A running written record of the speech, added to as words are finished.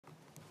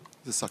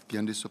The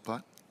Saktian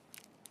Disupat.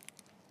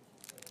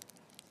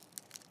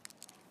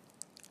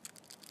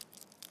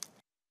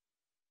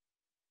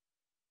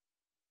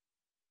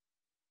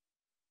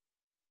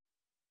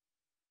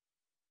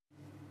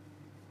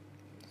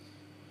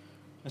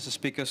 Mr.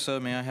 Speaker, sir,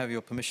 may I have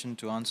your permission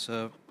to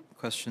answer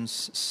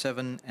questions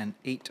 7 and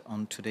 8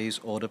 on today's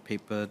order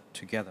paper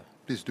together?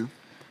 Please do.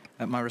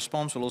 My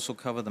response will also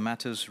cover the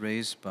matters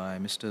raised by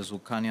Mr.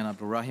 Zulkarnain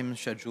Abdul Rahim,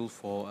 scheduled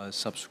for a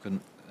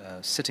subsequent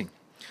sitting.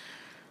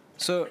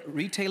 So,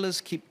 retailers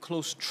keep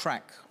close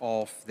track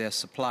of their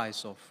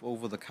supplies of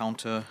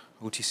over-the-counter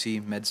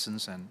OTC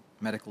medicines and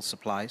medical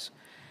supplies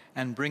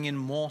and bring in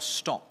more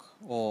stock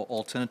or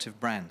alternative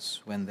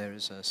brands when there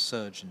is a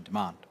surge in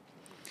demand.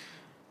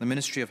 The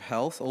Ministry of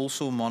Health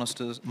also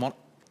monitors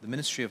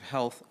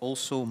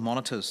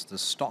the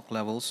stock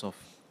levels of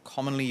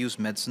commonly used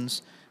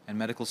medicines and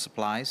medical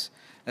supplies,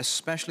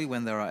 especially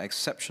when there are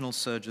exceptional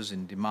surges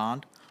in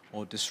demand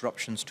or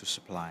disruptions to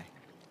supply.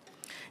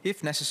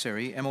 If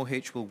necessary,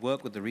 MOH will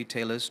work with the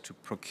retailers to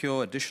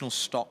procure additional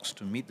stocks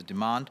to meet the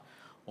demand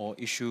or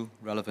issue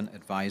relevant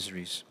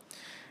advisories.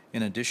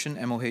 In addition,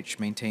 MOH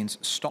maintains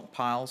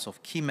stockpiles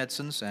of key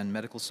medicines and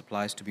medical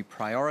supplies to be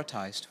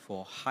prioritized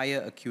for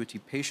higher acuity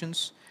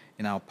patients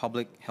in our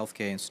public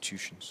healthcare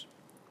institutions.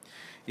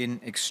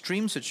 In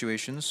extreme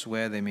situations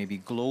where there may be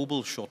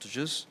global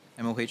shortages,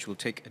 MOH will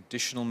take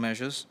additional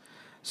measures,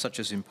 such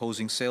as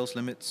imposing sales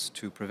limits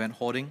to prevent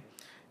hoarding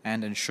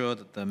and ensure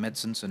that the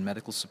medicines and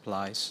medical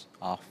supplies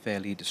are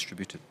fairly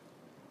distributed.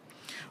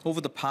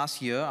 Over the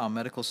past year, our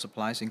medical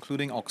supplies,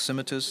 including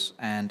oximeters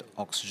and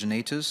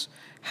oxygenators,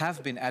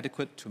 have been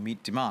adequate to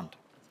meet demand.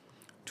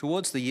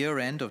 Towards the year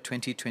end of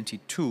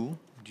 2022,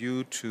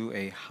 due to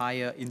a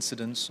higher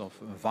incidence of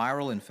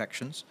viral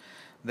infections,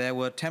 there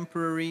were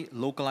temporary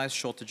localized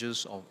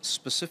shortages of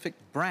specific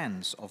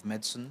brands of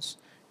medicines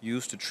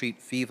used to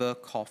treat fever,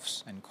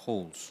 coughs, and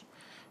colds.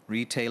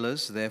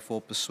 Retailers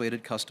therefore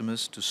persuaded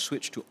customers to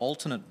switch to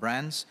alternate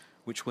brands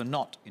which were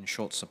not in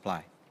short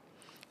supply.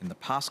 In the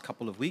past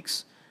couple of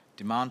weeks,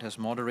 demand has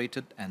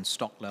moderated and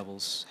stock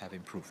levels have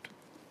improved.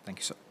 Thank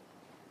you, sir.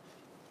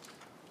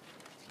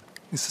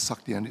 Mr.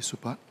 Saktian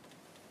Disupat.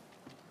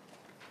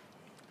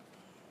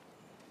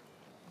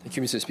 Thank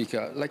you, Mr.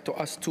 Speaker. I'd like to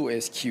ask two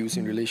SQs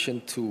in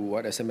relation to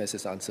what SMS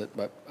has answered,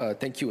 but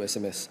thank you,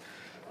 SMS,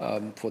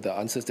 for the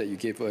answers that you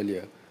gave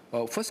earlier.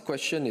 First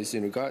question is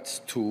in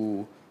regards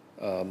to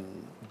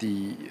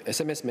the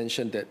SMS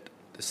mentioned that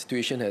the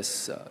situation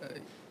has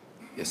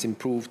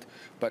improved,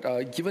 but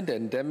given the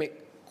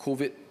endemic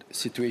COVID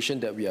situation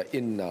that we are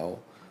in now,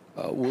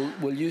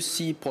 will you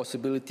see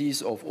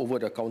possibilities of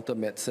over-the-counter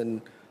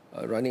medicine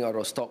running out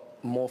of stock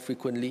more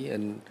frequently?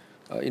 And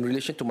in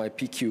relation to my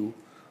PQ,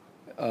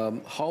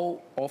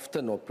 how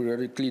often or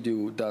periodically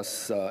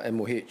does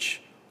MOH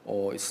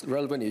or its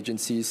relevant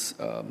agencies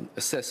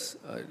assess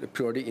the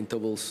periodic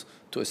intervals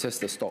to assess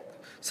the stock?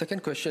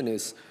 Second question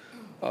is,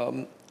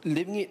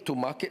 leaving it to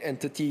market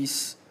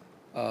entities,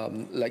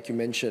 like you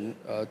mentioned,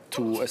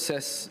 to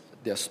assess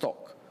their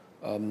stock,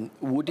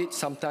 would it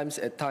sometimes,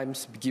 at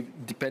times,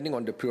 depending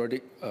on the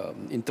periodic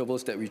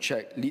intervals that we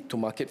check, lead to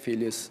market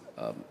failures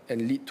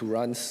and lead to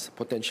runs,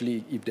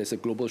 potentially, if there's a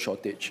global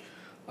shortage,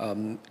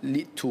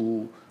 lead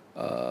to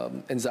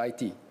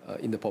anxiety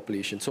in the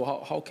population? So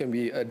how can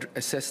we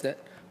assess that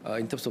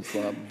in terms of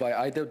by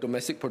either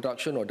domestic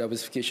production or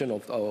diversification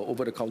of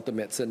over-the-counter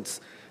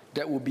medicines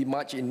that will be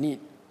much in need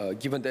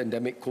given the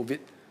endemic COVID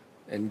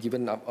and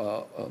given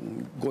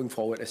going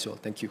forward as well?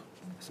 Thank you.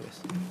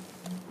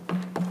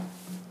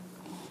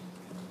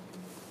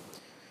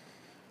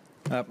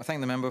 I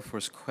thank the member for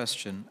his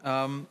question.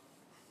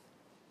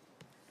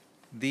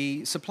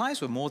 The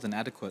supplies were more than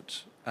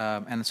adequate,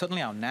 and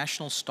certainly our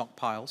national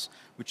stockpiles,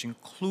 which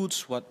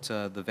includes what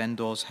the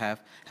vendors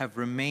have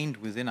remained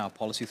within our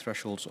policy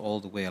thresholds all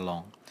the way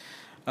along.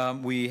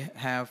 We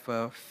have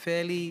a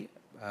fairly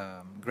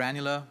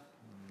granular,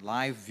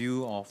 live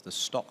view of the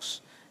stocks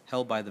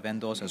held by the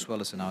vendors as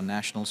well as in our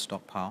national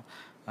stockpile.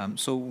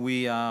 So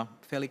we are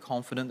fairly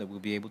confident that we'll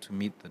be able to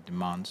meet the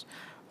demands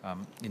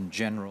in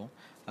general.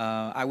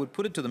 I would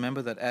put it to the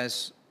member that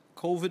as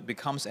COVID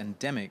becomes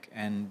endemic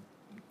and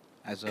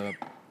as a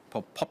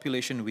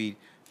population we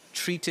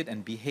treat it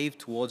and behave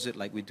towards it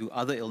like we do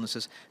other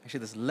illnesses, actually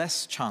there's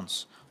less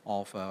chance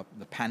of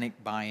the panic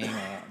buying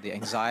or the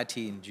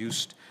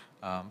anxiety-induced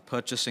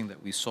purchasing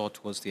that we saw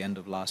towards the end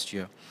of last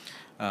year.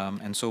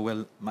 And so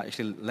we're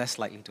actually less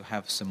likely to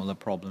have similar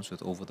problems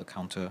with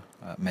over-the-counter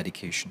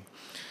medication.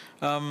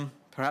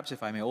 Perhaps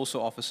if I may also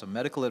offer some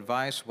medical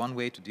advice, one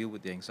way to deal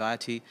with the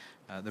anxiety,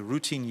 the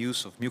routine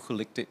use of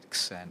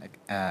mucolytics and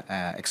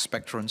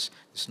expectorants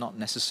is not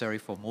necessary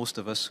for most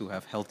of us who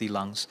have healthy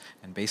lungs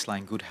and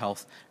baseline good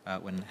health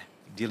when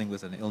dealing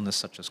with an illness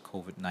such as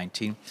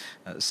COVID-19.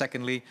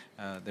 Secondly,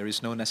 there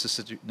is no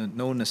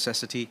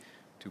necessity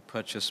to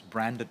purchase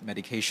branded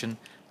medication.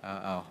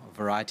 A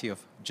variety of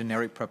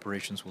generic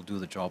preparations will do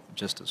the job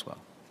just as well.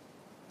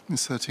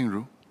 Ms.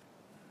 Tingru.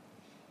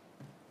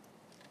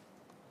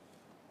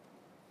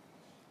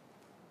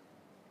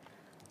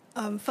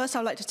 First,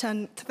 I'd like to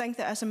thank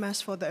the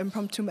SMS for the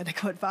impromptu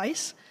medical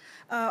advice.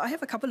 I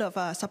have a couple of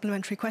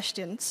supplementary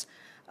questions.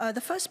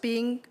 The first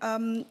being,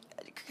 can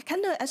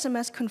the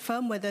SMS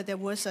confirm whether there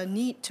was a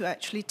need to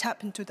actually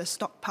tap into the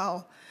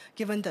stockpile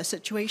given the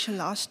situation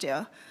last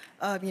year?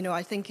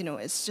 I think,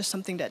 it's just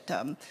something that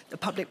the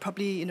public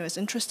probably, is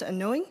interested in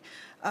knowing.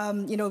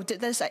 Did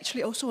this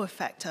actually also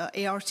affect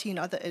ART and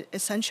other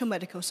essential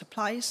medical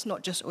supplies,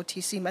 not just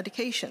OTC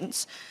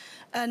medications?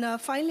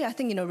 And finally, I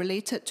think,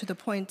 related to the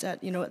point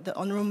that, the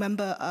Honourable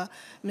Member,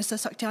 Mr.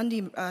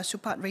 Saktiandi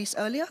Supat raised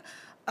earlier,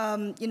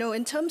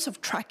 in terms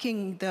of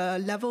tracking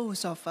the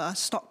levels of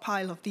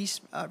stockpile of these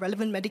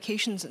relevant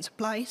medications and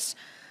supplies,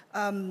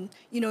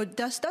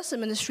 does the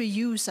ministry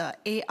use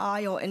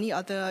AI or any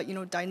other,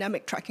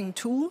 dynamic tracking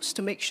tools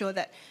to make sure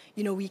that,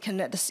 we can,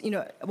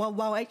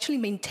 while actually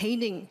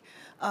maintaining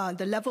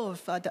the level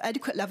of the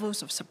adequate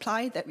levels of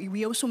supply, that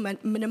we also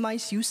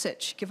minimize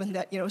usage, given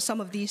that, some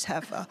of these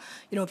have,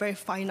 very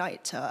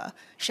finite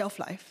shelf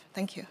life?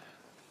 Thank you.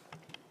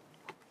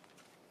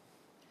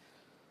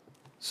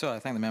 So I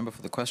thank the member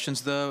for the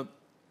questions. The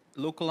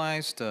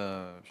localized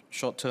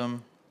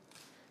short-term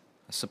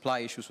supply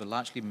issues were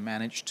largely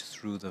managed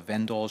through the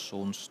vendors'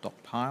 own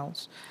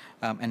stockpiles.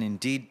 And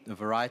indeed, a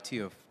variety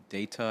of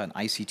data and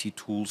ICT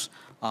tools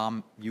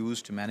are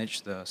used to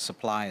manage the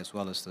supply as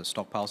well as the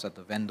stockpiles at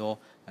the vendor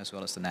as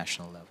well as the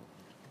national level.